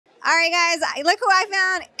All right, guys, look who I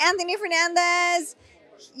found, Anthony Fernandez.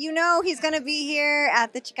 You know he's going to be here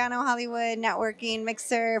at the Chicano Hollywood Networking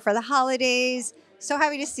Mixer for the holidays. So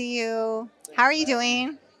happy to see you. How are you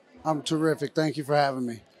doing? I'm terrific. Thank you for having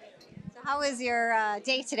me. So how was your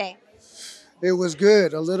day today? It was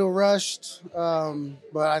good. A little rushed,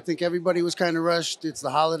 but I think everybody was kind of rushed. It's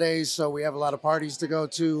the holidays, so we have a lot of parties to go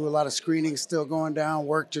to, a lot of screenings still going down,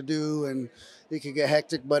 work to do, and it can get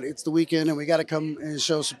hectic. But it's the weekend, and we got to come and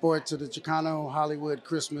show support to the Chicano Hollywood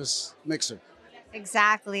Christmas Mixer.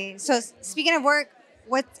 Exactly. So speaking of work,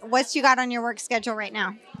 what's you got on your work schedule right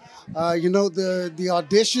now? The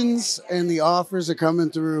auditions and the offers are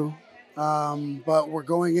coming through, but we're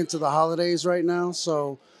going into the holidays right now,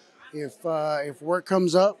 so. If work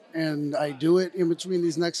comes up and I do it in between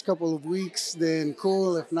these next couple of weeks, then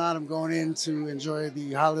cool. If not, I'm going in to enjoy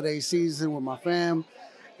the holiday season with my fam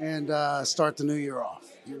and start the new year off.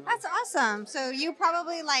 That's awesome. So you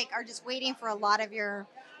probably are just waiting for a lot of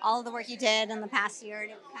all of the work you did in the past year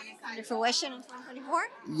to kind of come to fruition in 2024.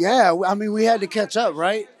 Yeah, I mean, we had to catch up,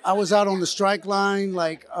 right? I was out on the strike line.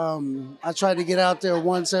 I tried to get out there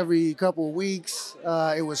once every couple of weeks.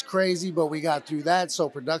 It was crazy, but we got through that. So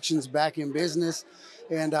production's back in business.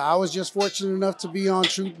 And I was just fortunate enough to be on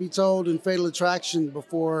Truth Be Told and Fatal Attraction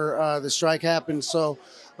before the strike happened. So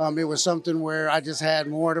it was something where I just had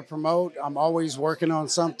more to promote. I'm always working on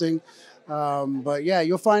something. But yeah,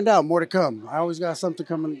 you'll find out more to come. I always got something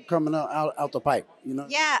coming out the pipe, you know?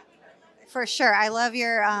 Yeah, for sure. I love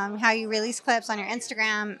your how you release clips on your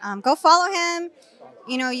Instagram. Go follow him.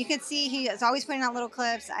 You know, you can see he is always putting out little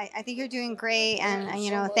clips. I think you're doing great, and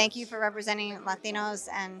thank you for representing Latinos.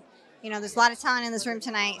 And there's a lot of talent in this room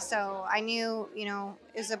tonight. So I knew it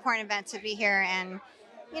was an important event to be here, and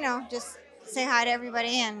just say hi to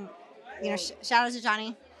everybody, and shout out to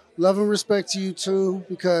Johnny. Love and respect to you too,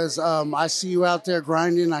 because I see you out there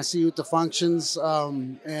grinding. I see you at the functions,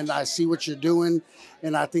 and I see what you're doing.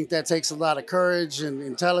 And I think that takes a lot of courage and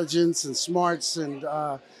intelligence and smarts and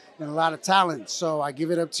a lot of talent. So I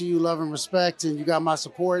give it up to you, love and respect, and you got my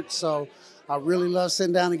support. So I really love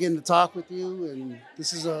sitting down and getting to talk with you. And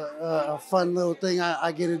this is a fun little thing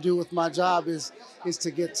I get to do with my job is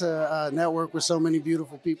to get to network with so many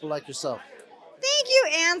beautiful people like yourself. Thank you,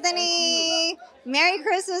 Anthony. Merry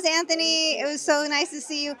Christmas, Anthony. It was so nice to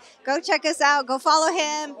see you. Go check us out. Go follow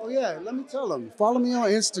him. Oh, yeah. Let me tell them. Follow me on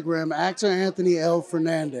Instagram, actor Anthony L.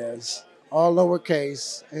 Fernandez, all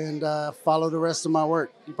lowercase, and follow the rest of my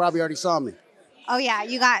work. You probably already saw me. Oh, yeah.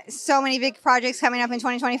 You got so many big projects coming up in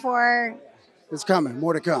 2024. It's coming.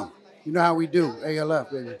 More to come. You know how we do. ALF,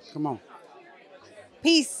 baby. Come on.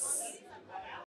 Peace.